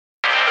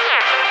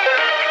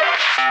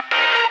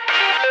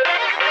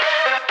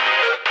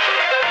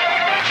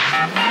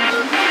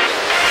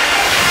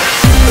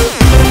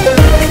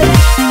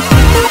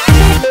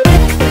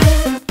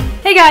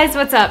guys,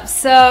 what's up?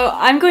 So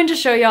I'm going to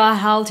show y'all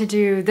how to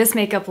do this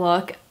makeup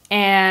look,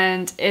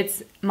 and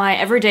it's my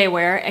everyday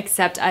wear,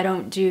 except I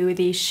don't do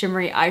the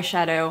shimmery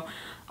eyeshadow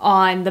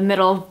on the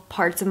middle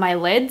parts of my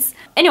lids.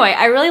 Anyway,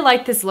 I really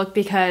like this look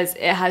because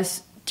it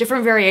has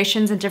different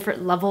variations and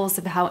different levels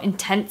of how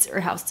intense or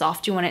how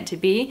soft you want it to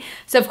be.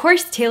 So of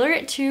course, tailor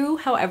it to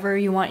however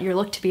you want your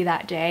look to be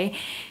that day.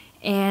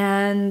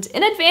 And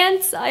in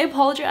advance, I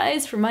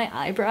apologize for my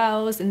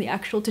eyebrows in the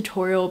actual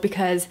tutorial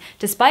because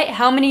despite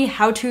how many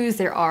how-tos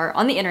there are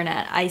on the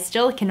internet, I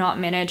still cannot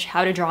manage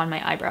how to draw on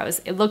my eyebrows.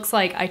 It looks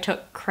like I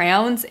took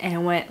crayons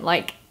and went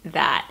like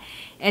that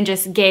and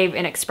just gave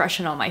an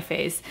expression on my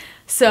face.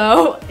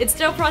 So it's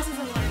still a process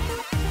of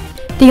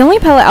learning. The only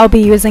palette I'll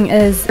be using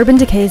is Urban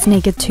Decay's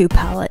Naked 2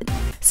 palette.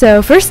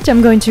 So first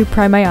I'm going to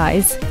prime my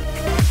eyes.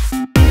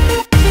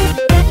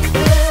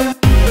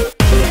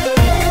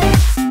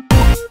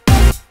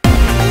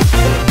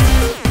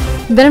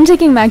 Then I'm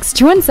taking MAC's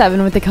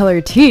 217 with the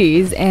color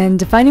Tease and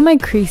defining my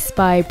crease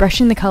by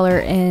brushing the color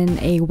in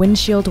a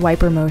windshield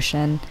wiper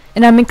motion.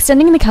 And I'm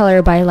extending the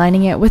color by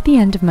lining it with the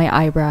end of my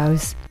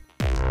eyebrows.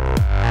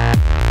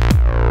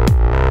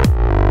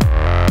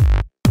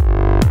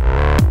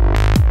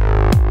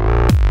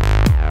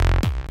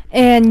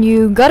 And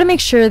you gotta make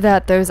sure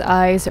that those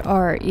eyes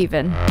are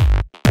even.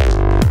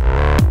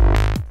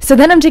 So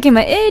then I'm taking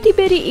my itty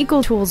bitty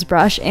Ecotools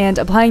brush and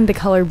applying the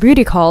color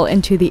Bootycall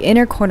into the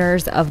inner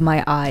corners of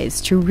my eyes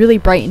to really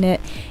brighten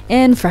it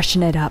and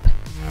freshen it up.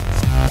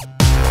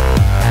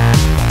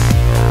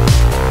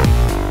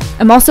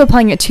 I'm also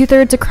applying it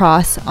 2/3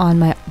 across on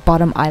my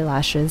bottom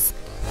eyelashes.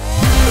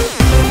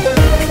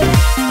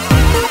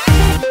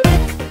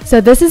 So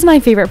this is my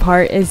favorite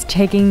part, is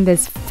taking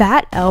this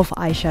fat elf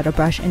eyeshadow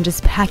brush and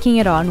just packing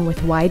it on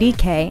with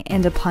Decay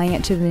and applying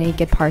it to the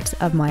naked parts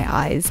of my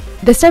eyes.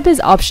 This step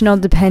is optional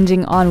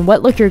depending on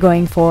what look you're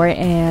going for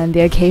and the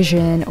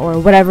occasion or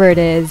whatever it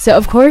is. So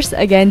of course,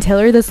 again,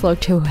 tailor this look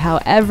to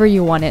however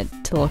you want it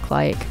to look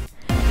like.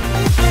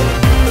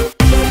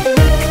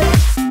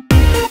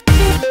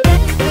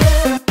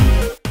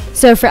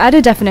 So for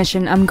added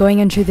definition, I'm going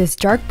into this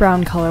dark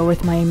brown color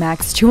with my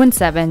MAC's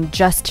 217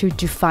 just to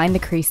define the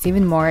crease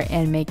even more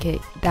and make it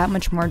that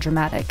much more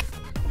dramatic.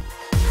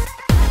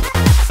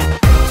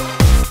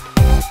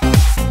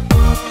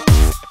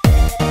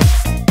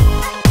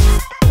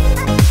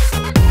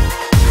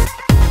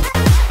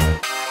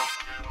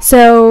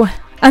 So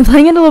I'm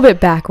playing it a little bit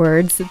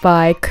backwards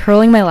by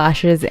curling my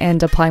lashes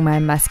and applying my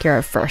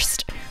mascara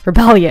first.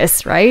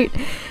 Rebellious, right?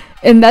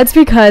 And that's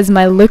because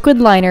my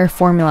liquid liner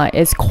formula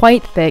is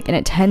quite thick and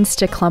it tends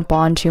to clump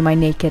onto my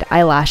naked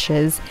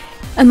eyelashes.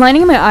 I'm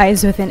lining my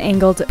eyes with an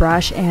angled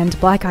brush and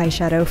black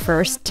eyeshadow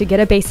first to get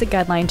a basic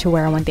guideline to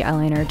where I want the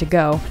eyeliner to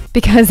go.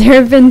 Because there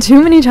have been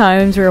too many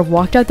times where I've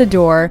walked out the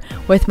door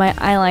with my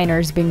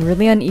eyeliners being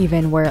really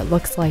uneven where it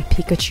looks like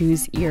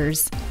Pikachu's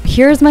ears.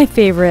 Here's my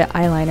favorite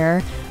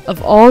eyeliner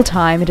of all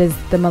time. It is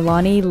the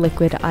Miliani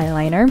Liquid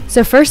Eyeliner.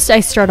 So first I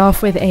start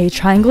off with a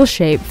triangle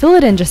shape, fill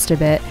it in just a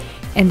bit,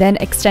 and then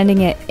extending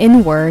it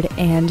inward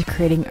and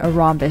creating a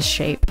rhombus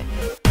shape.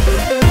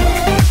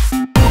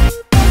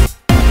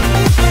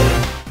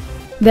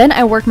 Then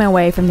I work my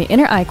way from the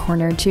inner eye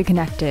corner to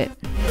connect it.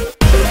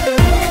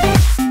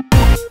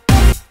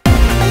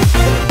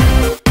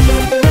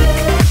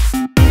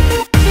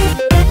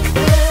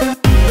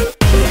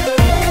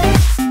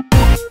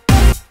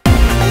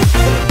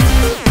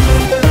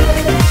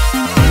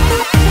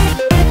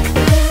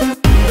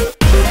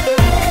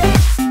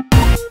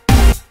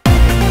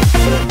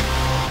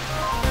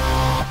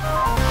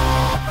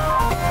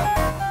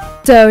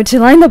 So to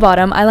line the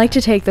bottom, I like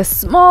to take the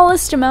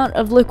smallest amount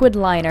of liquid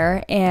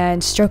liner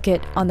and stroke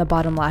it on the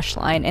bottom lash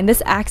line, and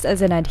this acts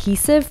as an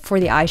adhesive for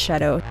the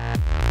eyeshadow.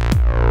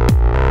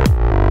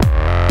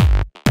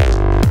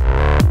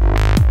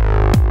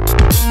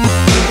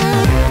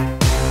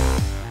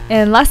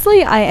 And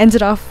lastly, I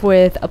ended off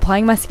with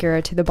applying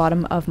mascara to the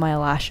bottom of my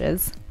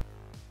lashes.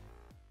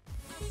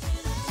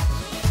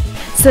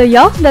 So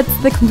y'all, that's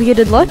the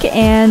completed look,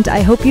 and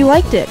I hope you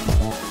liked it.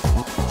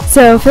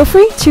 So feel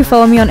free to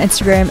follow me on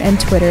Instagram and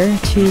Twitter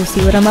to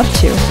see what I'm up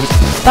to.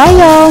 Bye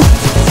y'all!